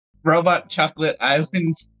Robot Chocolate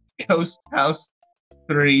Island Ghost House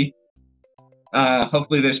 3.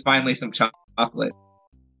 Hopefully there's finally some chocolate.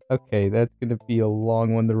 Okay, that's gonna be a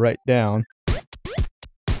long one to write down.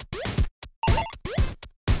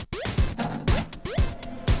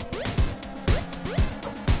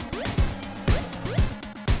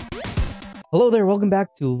 Hello there, welcome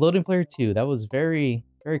back to Loading Player 2. That was very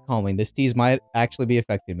calming. This tease might actually be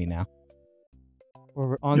affecting me now.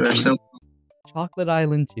 We're on to Chocolate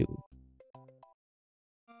Island 2.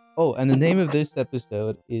 Oh, and the name of this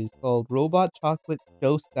episode is called Robot Chocolate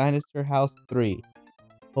Ghost Dinosaur House 3.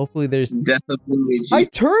 Hopefully there's... Definitely. I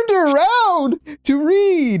turned around to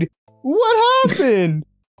read! What happened?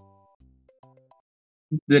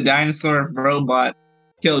 The dinosaur robot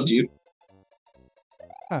killed you.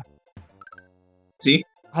 Huh. See?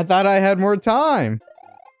 I thought I had more time.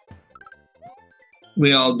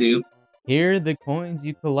 We all do. Here, the coins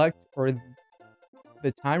you collect or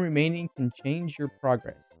the time remaining can change your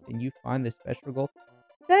progress. Can you find the special goal?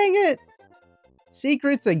 Dang it!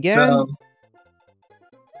 Secrets again?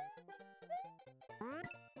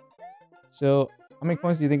 So, how many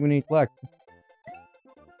coins do you think we need to collect?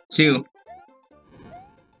 2.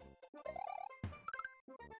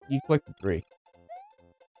 You collected 3.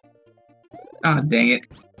 Oh, dang it.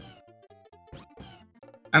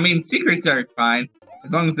 I mean, secrets are fine,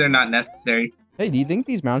 as long as they're not necessary. Hey, do you think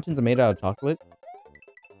these mountains are made out of chocolate?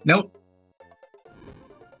 Nope.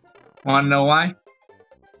 Wanna know why?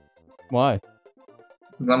 Why?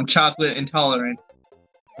 Because I'm chocolate intolerant.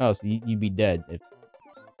 Oh, so you'd be dead if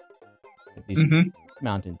these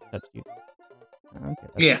mountains touched you. Okay,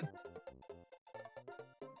 Yeah.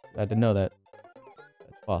 I didn't know that.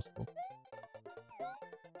 That's possible.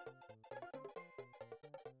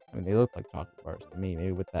 I mean, they look like chocolate bars to me.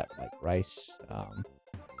 Maybe with that, like, rice,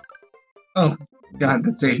 Oh, God,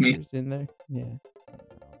 that saved me. in there. Yeah.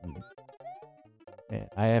 Man,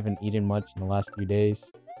 I haven't eaten much in the last few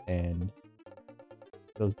days, and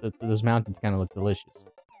those mountains kind of look delicious.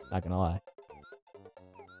 Not gonna lie.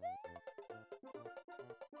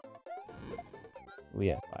 Oh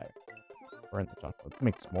yeah, fire. Burn the chocolate. Let's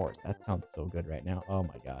make s'mores. That sounds so good right now. Oh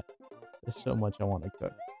my god. There's so much I want to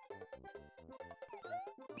cook.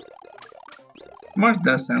 S'mores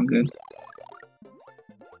does sound good.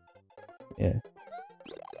 Yeah.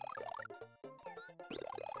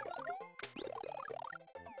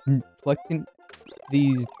 Collecting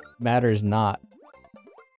these matters not.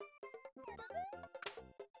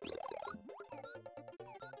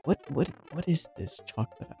 What is this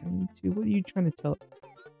chocolate island 2? What are you trying to tell us?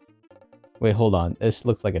 Wait, hold on. This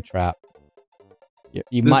looks like a trap. You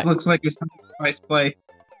this looks like a sacrifice play.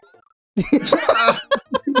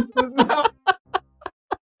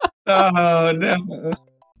 Oh no.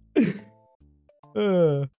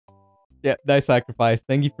 Yeah, nice sacrifice.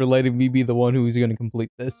 Thank you for letting me be the one who's going to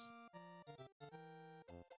complete this.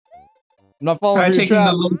 I'm not following your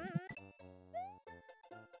trap.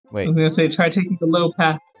 Wait. I was gonna say, try taking the low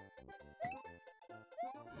path.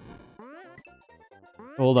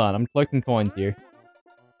 Hold on, I'm collecting coins here.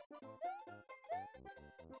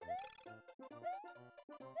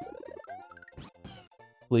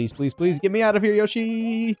 Please, please, please, get me out of here,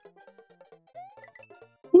 Yoshi!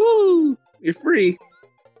 Woo! You're free.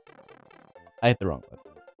 I hit the wrong button.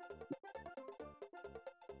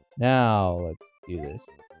 Now, let's do this.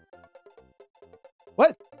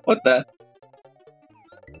 What? What the?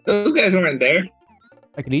 Those guys weren't there.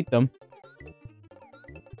 I could eat them.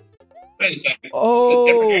 Wait a second.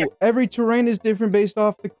 Oh, every terrain is different based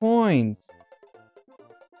off the coins.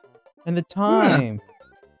 And the time. Huh.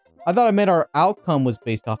 I thought I meant our outcome was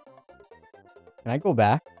based off. Can I go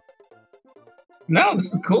back? No,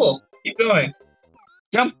 this is cool. Keep going.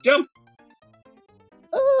 Jump, jump.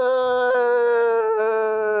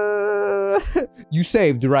 You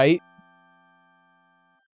saved, right?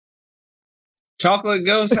 Chocolate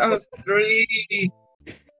Ghost House 3.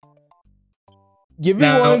 Give me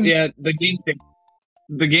one. Yeah, the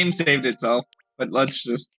game saved itself, but let's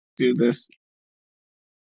just do this.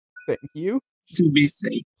 Thank you. To be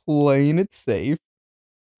safe. Playing it safe.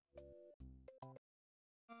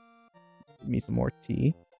 Give me some more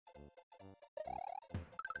tea.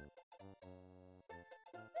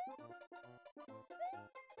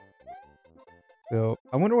 So,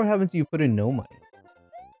 I wonder what happens if you put in no money.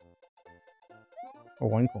 Or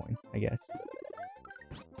 1 coin, I guess.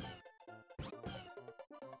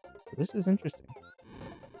 So this is interesting.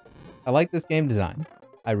 I like this game design.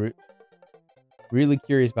 Really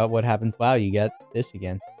curious about what happens. Wow, you get this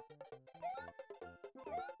again.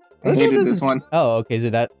 I hated this one. Oh, okay.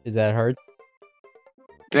 Is that hard?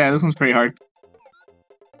 Yeah, this one's pretty hard.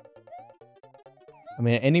 I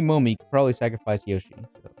mean, at any moment, you could probably sacrifice Yoshi,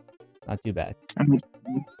 so not too bad.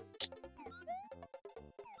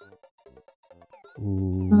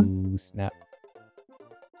 Ooh, snap.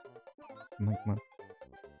 Come on, come on.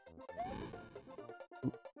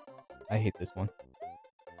 Ooh, I hate this one.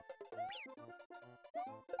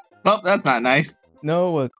 Oh, that's not nice.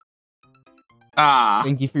 No, Ah.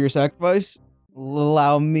 thank you for your sacrifice.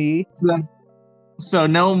 Allow me. So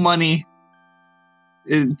no money.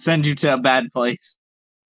 It sends you to a bad place.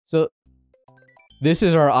 So, this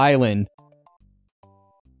is our island.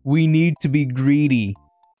 We need to be greedy.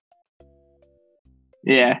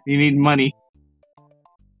 Yeah, you need money.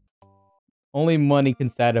 Only money can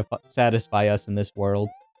satisfy us in this world.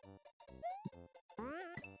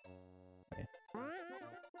 Okay.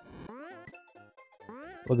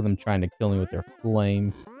 Look at them trying to kill me with their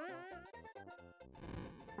flames.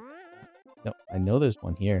 No, I know there's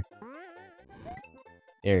one here.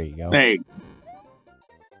 There you go. Hey.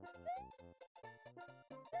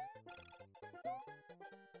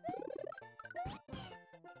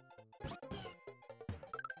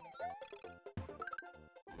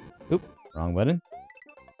 Oop, wrong button.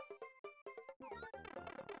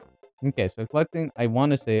 Okay, so collecting, I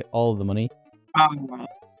want to say all of the money.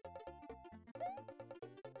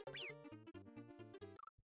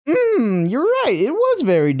 You're right. It was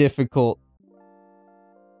very difficult.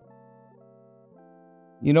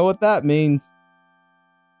 You know what that means?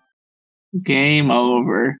 Game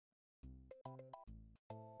over.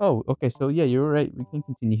 Oh, okay, so yeah, you're right. We can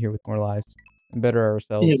continue here with more lives and better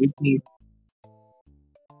ourselves. Yeah, we need.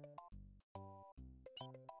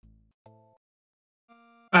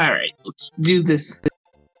 All right, let's do this.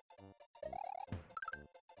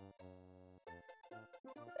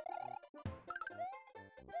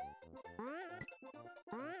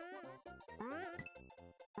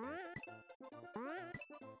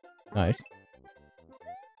 Nice.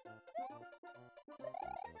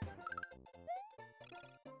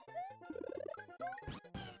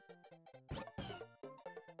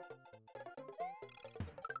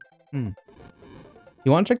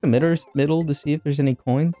 You want to check the middle to see if there's any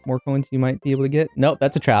coins? More coins you might be able to get? Nope,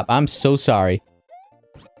 that's a trap. I'm so sorry.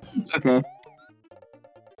 It's okay.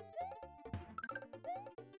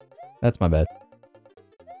 That's my bad.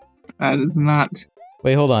 That is not.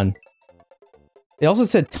 Wait, hold on. They also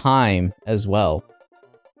said time as well.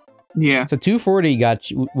 Yeah. So 240 got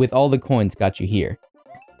you, with all the coins, got you here.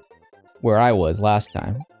 Where I was last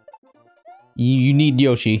time. You need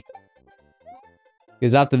Yoshi.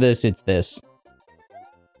 Because after this, it's this.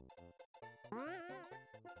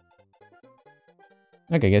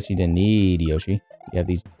 Okay, I guess you didn't need Yoshi. You have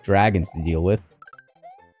these dragons to deal with.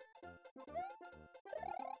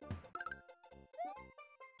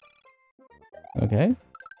 Okay.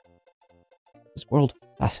 This world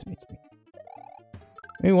fascinates me.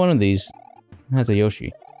 Maybe one of these has a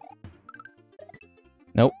Yoshi.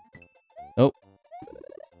 Nope. Nope.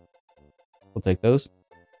 We'll take those.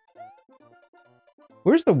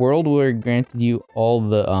 Where's the world where it granted you all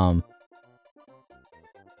the,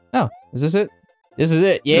 Oh, is this it? This is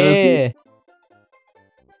it, yeah!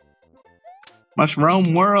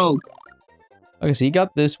 Mushroom World. Okay, so you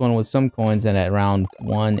got this one with some coins in at around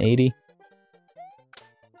 180.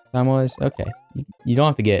 Time-wise? Okay. You don't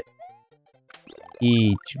have to get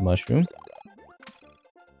each mushroom.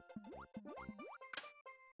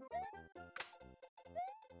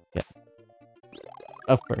 Okay.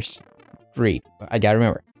 Of course. Greed. I gotta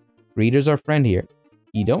remember. Greed is our friend here.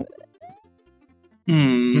 You don't?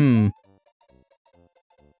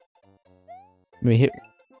 Let me hit...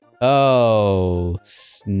 Oh,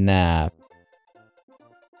 snap.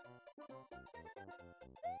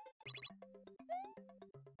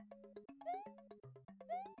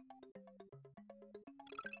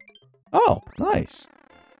 Oh, nice.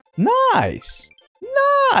 Nice!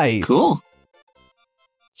 Nice! Cool.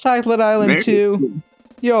 Chocolate Island Very 2. cool.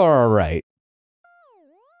 You're alright.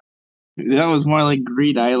 That was more like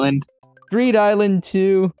Greed Island. Greed Island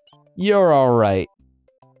 2. You're alright.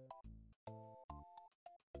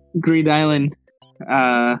 Greed Island.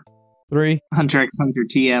 3. Hunter x Hunter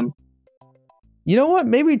TM. You know what?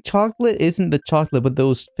 Maybe chocolate isn't the chocolate, but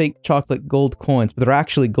those fake chocolate gold coins. But they're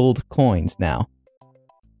actually gold coins now.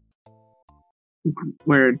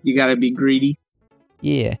 Where you gotta be greedy.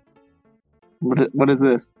 Yeah. What is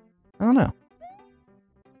this? I don't know.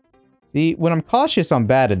 See, when I'm cautious, I'm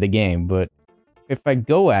bad at the game, but if I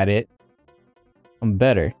go at it, I'm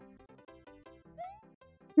better.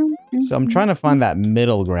 So I'm trying to find that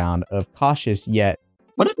middle ground of cautious yet.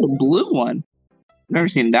 What is the blue one? Never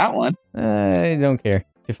seen that one. I don't care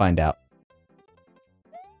to find out.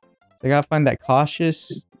 So I gotta find that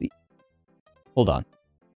cautious. Hold on.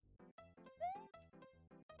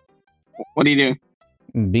 What are you doing?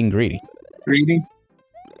 I'm being greedy. Greedy?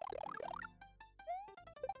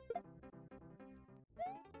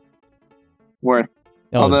 Worth.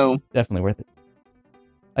 No, Although it's definitely worth it.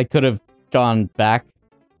 I could have gone back.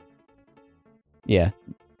 Yeah,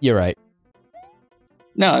 you're right.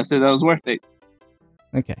 no, I said that was worth it.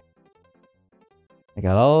 Okay. I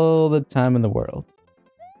got all the time in the world.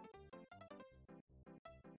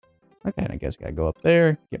 Okay, I guess I gotta go up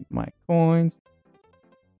there, get my coins.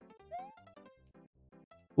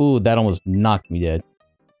 Ooh, that almost knocked me dead.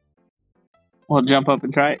 We'll jump up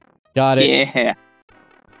and try it. Got it. Yeah.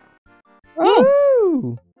 Oh!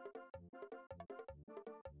 Woo!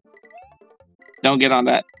 Don't get on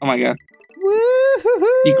that. Oh my god.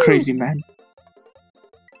 Woo-hoo-hoo! You crazy man.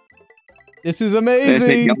 This is Did I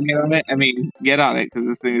say amazing! don't get on it? I mean, get on it, because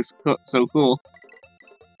this thing is so cool.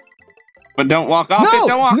 But don't walk off it,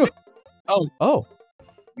 don't walk it! Oh. Oh.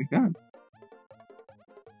 My god.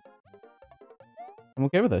 I'm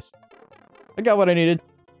okay with this. I got what I needed.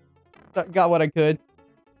 Got what I could.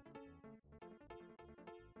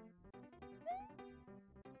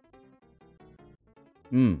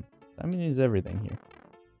 I mean, is everything here.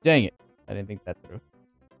 Dang it. I didn't think that through.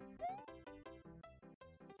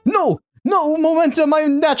 No! No, Momentum, my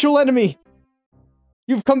natural enemy!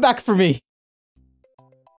 You've come back for me!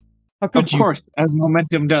 How could you? Of course, as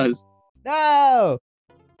momentum does. No!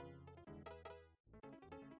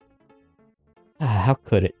 How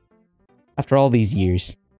could it? After all these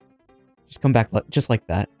years. Just come back just like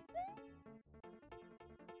that.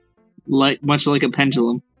 Much like a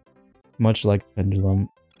pendulum. Much like a pendulum.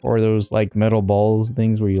 Or those, like, metal balls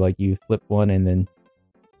things where you flip one and then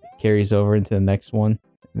it carries over into the next one.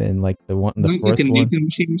 And then, like, the fourth like a one. Newton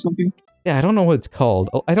machine or something? Yeah, I don't know what it's called.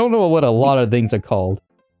 I don't know what a lot of things are called.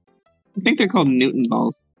 I think they're called Newton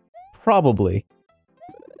balls. Probably.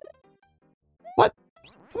 What?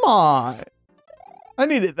 Come on! I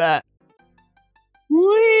needed that.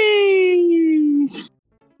 Whee!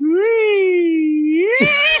 Whee!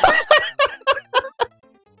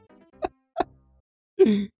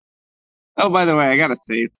 Oh, by the way, I gotta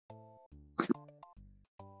save.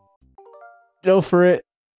 Go for it.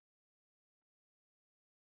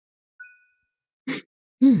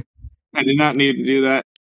 I did not need to do that.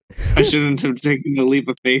 I shouldn't have taken a leap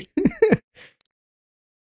of faith.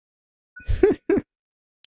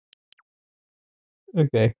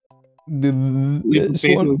 Okay. Leap of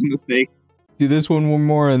faith was a mistake. Do this one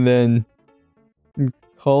more and then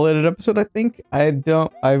call it an episode, I think.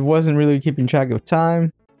 I wasn't really keeping track of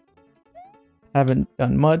time. Haven't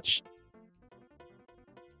done much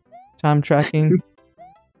time tracking.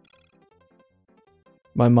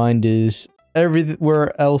 My mind is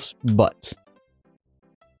everywhere else but.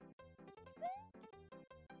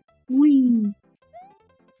 Whee!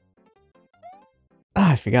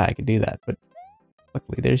 I forgot I could do that, but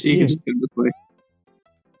luckily there's You you. can just go this way.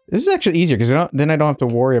 This is actually easier because then I don't have to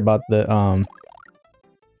worry about the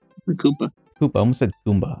The Koopa. Koopa. I almost said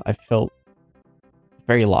Goomba. I felt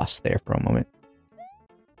very lost there for a moment.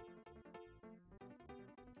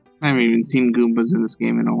 I haven't even seen Goombas in this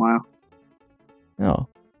game in a while. Oh,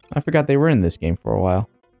 I forgot they were in this game for a while.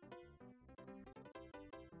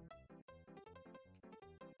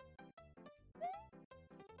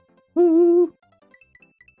 Woo!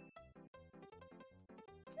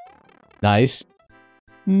 Nice.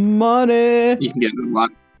 Money! You can get a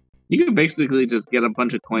lot. You can basically just get a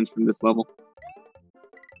bunch of coins from this level.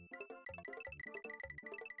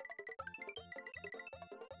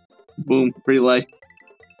 Boom, free life.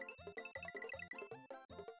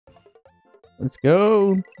 Let's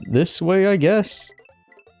go this way, I guess.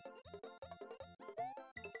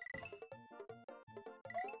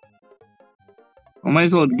 I might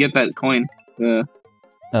as well get that coin.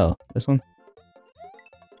 Oh, this one?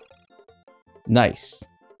 Nice.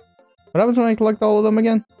 What happens when I collect all of them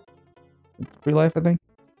again? It's free life, I think.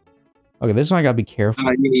 Okay, this one I gotta be careful.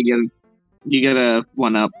 Yeah, you get a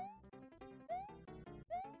 1-up.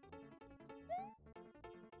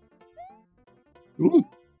 Ooh.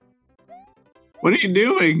 What are you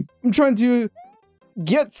doing? I'm trying to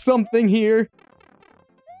get something here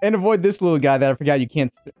and avoid this little guy that I forgot you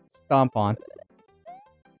can't stomp on.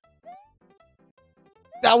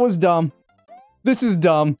 That was dumb. This is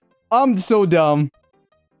dumb. I'm so dumb.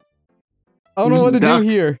 I don't know what to do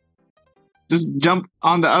here. Just jump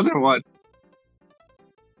on the other one.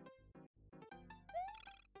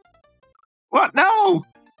 What? No!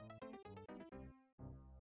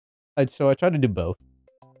 So I tried to do both.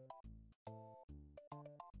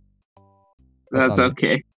 That's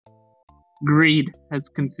okay. Greed has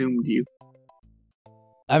consumed you.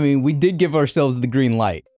 I mean, we did give ourselves the green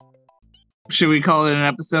light. Should we call it an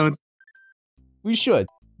episode? We should.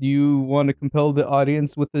 Do you want to compel the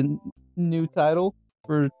audience with a new title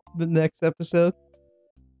for the next episode?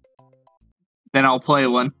 Then I'll play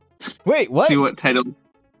one. Wait, what? See what title.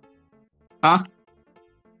 Huh?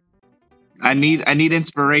 I need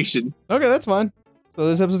inspiration. Okay, that's fine. So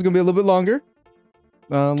this episode's gonna be a little bit longer.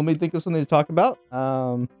 Let me think of something to talk about.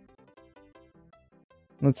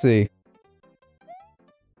 Let's see.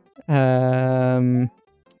 Can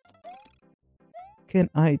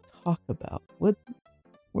I talk about?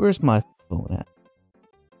 Where's my phone at?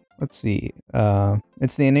 Let's see.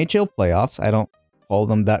 It's the NHL playoffs. I don't follow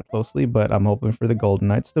them that closely, but I'm hoping for the Golden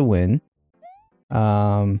Knights to win.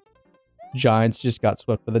 Giants just got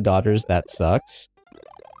swept by the Dodgers. That sucks.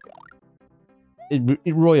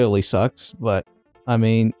 It royally sucks, but I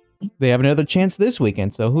mean, they have another chance this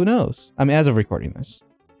weekend, so who knows? I mean, as of recording this.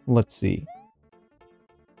 Let's see.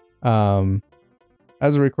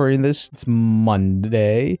 As of recording this, it's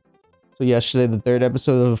Monday. So yesterday, the third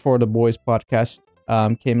episode of the For the Boys podcast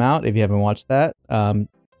came out. If you haven't watched that,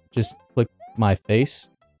 just click my face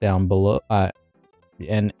down below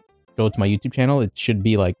and go to my YouTube channel. It should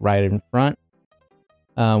be like right in front.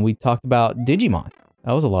 We talked about Digimon.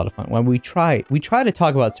 That was a lot of fun. When we try to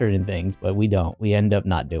talk about certain things, but we don't. We end up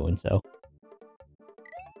not doing so.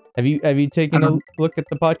 Have you taken a look at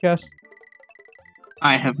the podcast?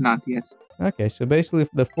 I have not yet. Okay, so basically,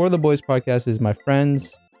 the For the Boys podcast is my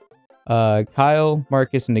friends, Kyle,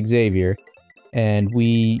 Marcus, and Xavier, and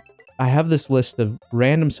I have this list of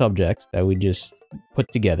random subjects that we just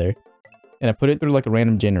put together, and I put it through like a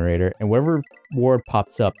random generator, and whatever word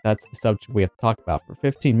pops up, that's the subject we have to talk about for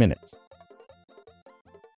 15 minutes.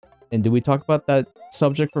 And do we talk about that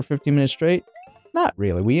subject for 15 minutes straight? Not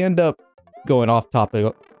really. We end up going off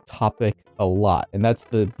topic a lot, and that's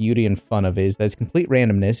the beauty and fun of it, is that it's complete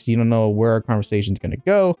randomness. You don't know where our conversation's gonna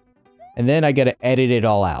go, and then I gotta edit it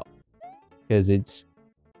all out because it's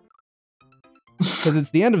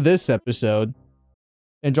the end of this episode,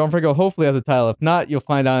 and John Franco hopefully has a title. If not, you'll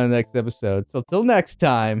find out in the next episode. So till next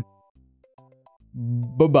time,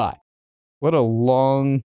 bye-bye. What a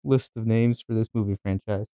long list of names for this movie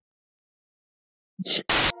franchise.